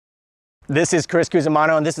This is Chris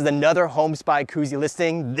Cusimano, and this is another Homes by Cusi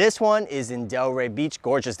listing. This one is in Delray Beach,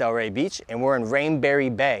 gorgeous Delray Beach, and we're in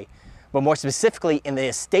Rainberry Bay, but more specifically in the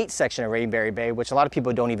estate section of Rainberry Bay, which a lot of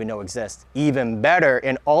people don't even know exists. Even better,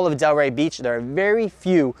 in all of Delray Beach, there are very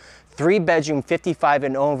few 3-bedroom, 55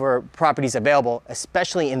 and over properties available,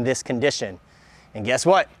 especially in this condition. And guess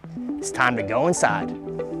what? It's time to go inside.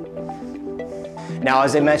 Now,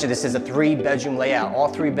 as I mentioned, this is a 3-bedroom layout. All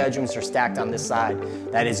 3 bedrooms are stacked on this side.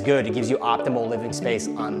 That is good. It gives you optimal living space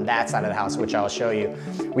on that side of the house, which I'll show you.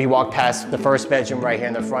 We walk past the first bedroom right here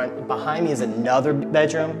in the front. Behind me is another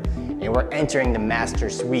bedroom, and we're entering the master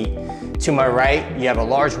suite. To my right, you have a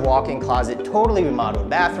large walk-in closet, totally remodeled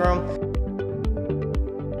bathroom.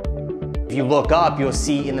 If you look up, you'll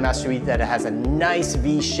see in the master suite that it has a nice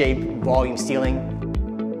V-shaped volume ceiling.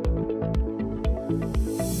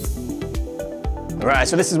 All right,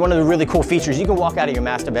 so this is one of the really cool features. You can walk out of your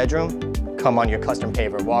master bedroom, come on your custom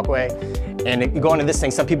paver walkway, and you go into this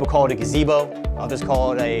thing. Some people call it a gazebo, others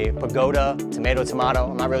call it a pagoda, tomato.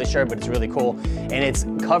 I'm not really sure, but it's really cool. And it's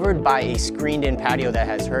covered by a screened-in patio that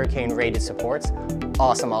has hurricane-rated supports.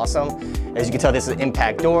 Awesome, awesome. As you can tell, this is an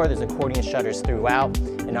impact door. There's accordion shutters throughout.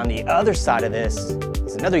 And on the other side of this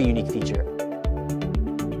is another unique feature.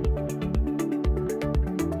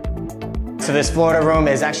 So this Florida room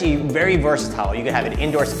is actually very versatile. You can have an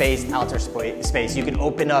indoor space, outdoor space. You can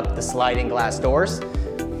open up the sliding glass doors,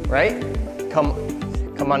 right? Come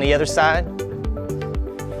on the other side.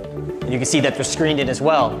 And you can see that they're screened in as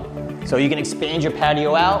well. So you can expand your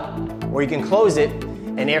patio out, or you can close it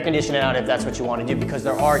and air condition it out if that's what you want to do, because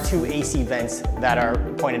there are 2 AC vents that are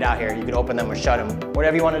pointed out here. You can open them or shut them,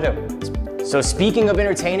 whatever you want to do. So speaking of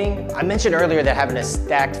entertaining, I mentioned earlier that having a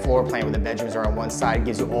stacked floor plan where the bedrooms are on one side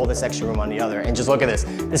gives you all this extra room on the other. And just look at this.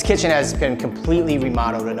 This kitchen has been completely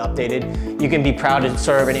remodeled and updated. You can be proud to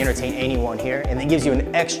serve and entertain anyone here. And it gives you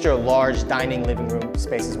an extra large dining living room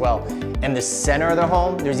space as well. In the center of the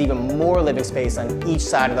home, there's even more living space on each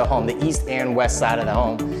side of the home, the east and west side of the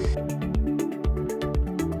home.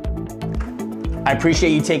 I appreciate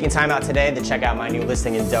you taking time out today to check out my new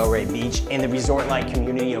listing in Delray Beach in the resort-like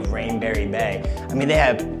community of Rainberry Bay. I mean, they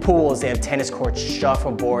have pools, they have tennis courts,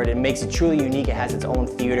 shuffleboard. It makes it truly unique. It has its own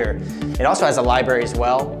theater. It also has a library as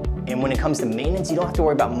well. And when it comes to maintenance, you don't have to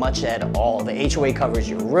worry about much at all. The HOA covers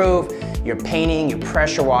your roof, your painting, your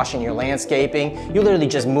pressure washing, your landscaping. You literally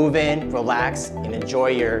just move in, relax, and enjoy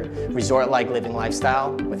your resort-like living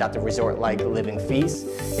lifestyle without the resort-like living fees.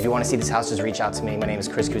 If you want to see this house, just reach out to me. My name is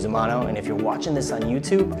Chris Cusimano, and if you're watching this on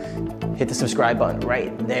YouTube, hit the subscribe button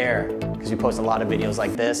right there, because we post a lot of videos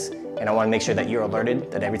like this, and I want to make sure that you're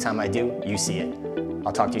alerted that every time I do, you see it.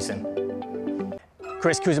 I'll talk to you soon.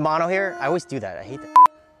 Chris Cusimano here. I always do that. I hate that.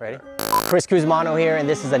 Ready? Chris Cusimano here, and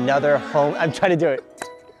this is another home. I'm trying to do it.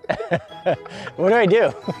 What do I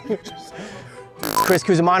do? Chris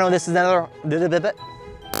Cusimano, this is another.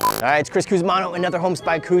 All right, it's Chris Cusimano, another Homes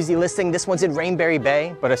by Cusi listing. This one's in Rainberry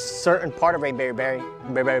Bay, but a certain part of Rainberry Bay,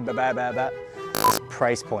 this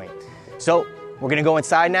price point. So we're gonna go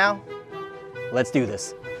inside now. Let's do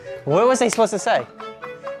this. What was I supposed to say?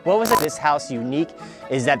 What was it? This house unique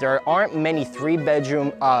is that there aren't many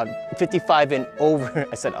 3-bedroom, 55 and over.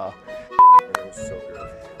 I said, oh.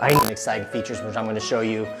 I have exciting features, which I'm going to show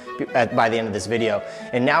you by the end of this video.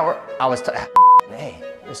 And now hey,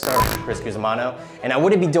 let's start with Chris Cusimano. And I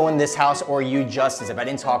wouldn't be doing this house or you justice if I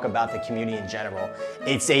didn't talk about the community in general.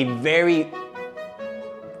 It's a very,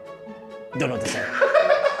 don't know what to say.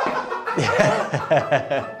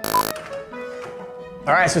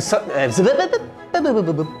 All right,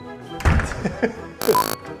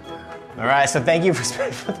 all right, so thank you for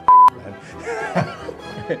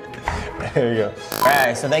there you go. All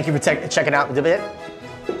right, so thank you for checking out the bit.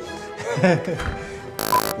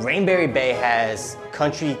 Rainberry Bay has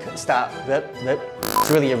country style, it's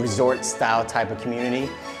really a resort style type of community,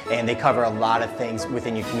 and they cover a lot of things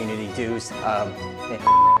within your community too.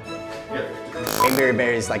 Rainberry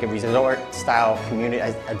Bay is like a resort style community.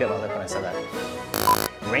 I bit my lip when I said that.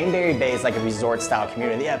 Rainberry Bay is like a resort style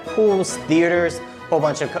community. They have pools, theaters, a whole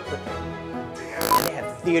bunch of, they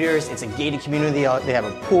have theaters. It's a gated community. They have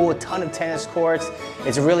a pool, a ton of tennis courts.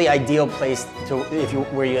 It's a really ideal place to,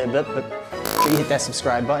 where you hit that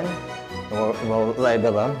subscribe button. I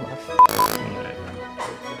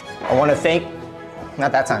want to thank,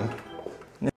 not that time.